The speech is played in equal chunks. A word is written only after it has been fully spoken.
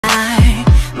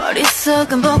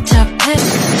머릿속은 복잡해.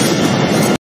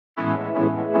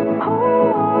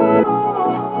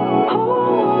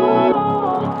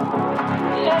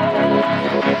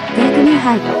 Take me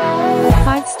high.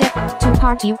 5-step to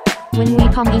party when we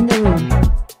come in the room.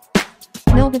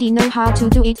 Nobody know how to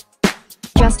do it,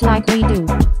 just like we do.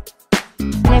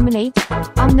 Lemonade,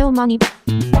 I'm no money,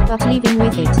 but living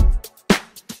with it.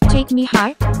 Take me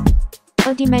high,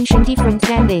 a dimension different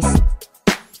than this.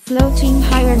 Floating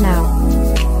higher now.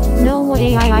 No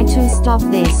way I to stop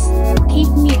this. Keep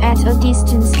me at a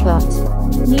distance but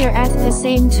near at the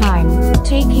same time.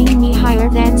 Taking me higher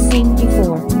than seen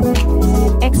before.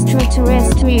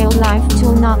 Extraterrestrial life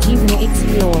to not even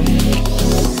explore.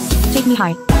 Take me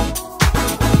high.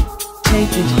 Take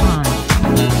it high.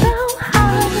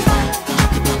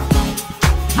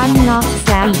 I'm not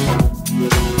sad.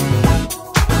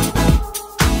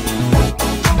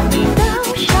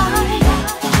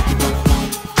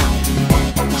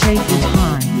 Take it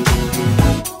high.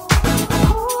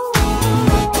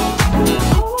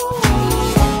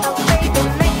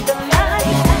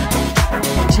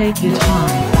 Take it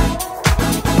high.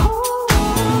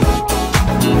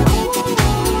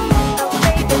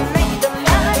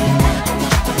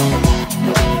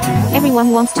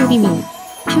 Everyone wants to be me.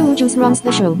 True juice runs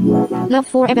the show. Love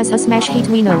Forever's a smash hit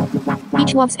we know.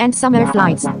 Beach walks and summer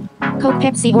flights. Coke,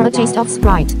 Pepsi or a taste of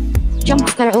Sprite. Jump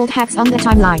scare old hacks on the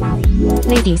timeline.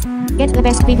 Ladies, get the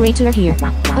best vibrator here.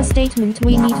 A statement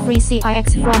we need free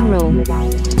CIX from Rome.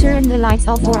 Turn the lights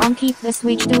off or on, keep the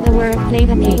switch, do the work, play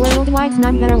the page. Worldwide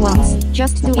number ones,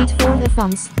 just do it for the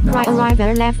funds. Cry a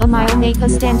river, laugh a mile, make a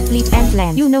stand, flip and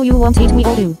land. You know you want it, we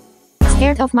all do.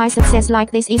 Scared of my success like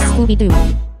this is Scooby-Doo.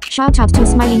 Shout out to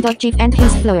Smiling Dog Jeff and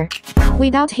his floor.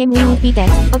 Without him we would be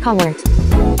dead, a coward.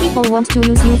 People want to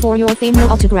use you for your fame, no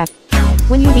autograph.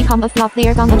 When you become a flop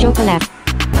they're gonna joke a laugh.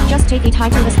 Just take it high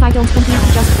to the sky, don't compete,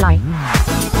 just fly.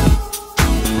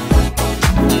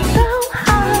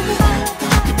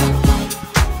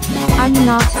 I'm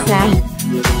not sad.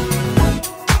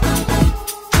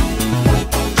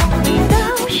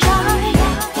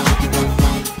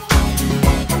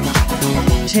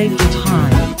 Take it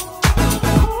high.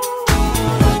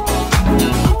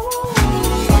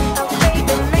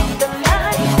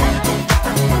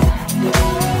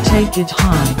 Take it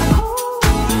high.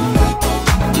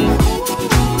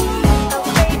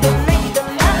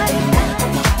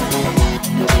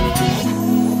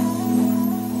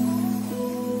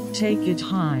 Take it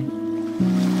high.